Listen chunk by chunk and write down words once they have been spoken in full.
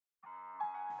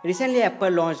Recently,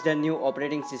 Apple launched the new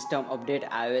operating system update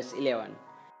iOS 11.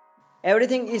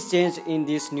 Everything is changed in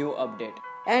this new update,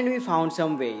 and we found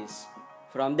some ways.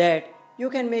 From that, you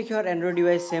can make your Android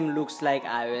device same looks like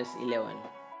iOS 11.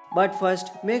 But first,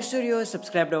 make sure you are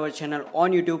subscribed to our channel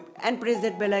on YouTube and press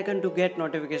that bell icon to get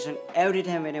notification every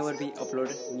time whenever we upload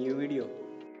a new video.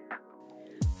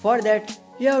 For that,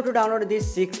 you have to download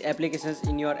these 6 applications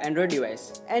in your Android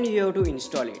device and you have to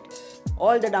install it.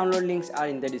 All the download links are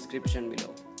in the description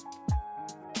below.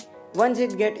 Once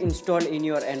it gets installed in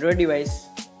your Android device,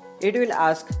 it will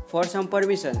ask for some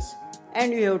permissions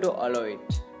and you have to allow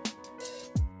it.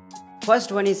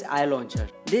 First one is iLauncher.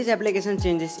 This application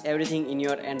changes everything in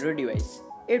your Android device.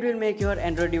 It will make your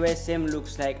Android device same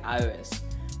looks like iOS.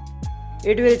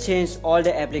 It will change all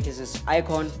the applications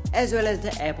icon as well as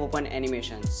the app open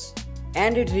animations.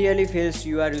 And it really feels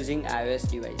you are using iOS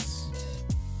device.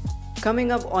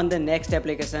 Coming up on the next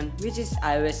application, which is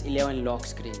iOS 11 lock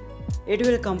screen. It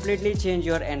will completely change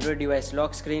your Android device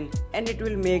lock screen and it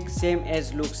will make same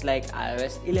as looks like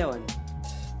iOS 11.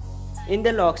 In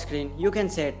the lock screen, you can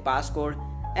set passcode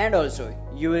and also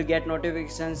you will get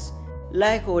notifications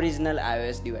like original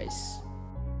iOS device.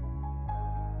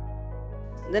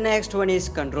 The next one is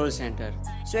Control Center.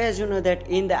 So as you know that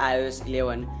in the iOS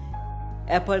 11,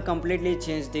 Apple completely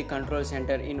changed the Control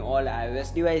Center in all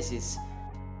iOS devices.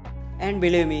 And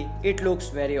believe me, it looks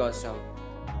very awesome.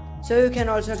 So you can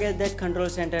also get that Control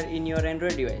Center in your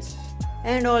Android device.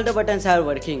 And all the buttons are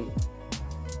working.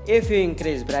 If you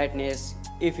increase brightness,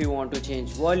 if you want to change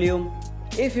volume,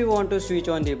 if you want to switch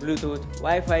on the Bluetooth,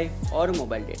 Wi-Fi or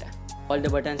mobile data. All the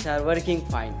buttons are working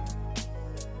fine.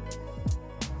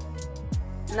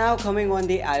 Now coming on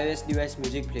the iOS device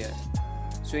music player.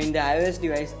 So in the iOS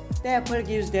device, the Apple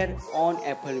gives their own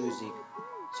Apple Music.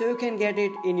 So you can get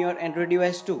it in your Android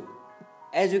device too.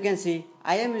 As you can see,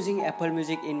 I am using Apple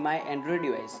Music in my Android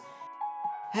device.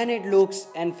 And it looks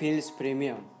and feels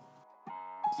premium.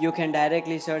 You can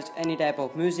directly search any type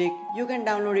of music, you can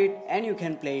download it and you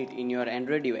can play it in your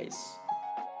Android device.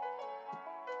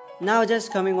 Now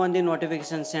just coming on the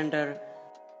notification center.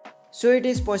 So it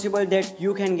is possible that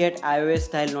you can get iOS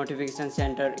style notification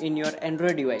center in your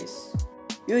Android device.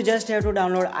 You just have to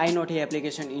download iNoti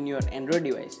application in your Android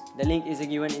device. The link is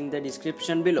given in the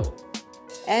description below.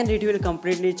 And it will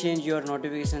completely change your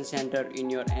notification center in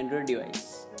your Android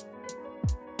device.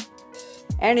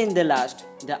 And in the last,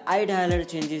 the iDialer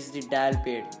changes the dial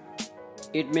pad.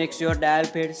 It makes your dial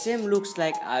pad same looks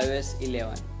like iOS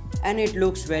 11 and it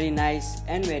looks very nice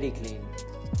and very clean.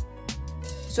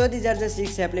 So these are the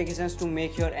 6 applications to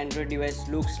make your Android device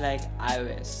looks like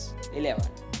iOS 11.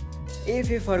 If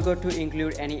you forgot to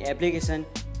include any application,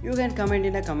 you can comment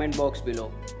in the comment box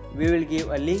below. We will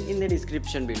give a link in the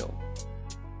description below.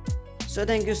 So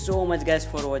thank you so much guys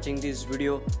for watching this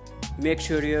video. Make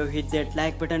sure you hit that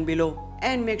like button below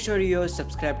and make sure you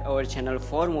subscribe our channel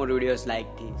for more videos like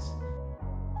this.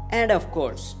 And of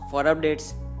course, for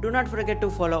updates, do not forget to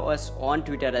follow us on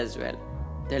Twitter as well.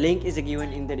 The link is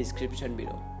given in the description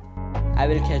below. I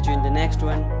will catch you in the next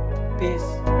one.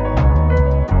 Peace.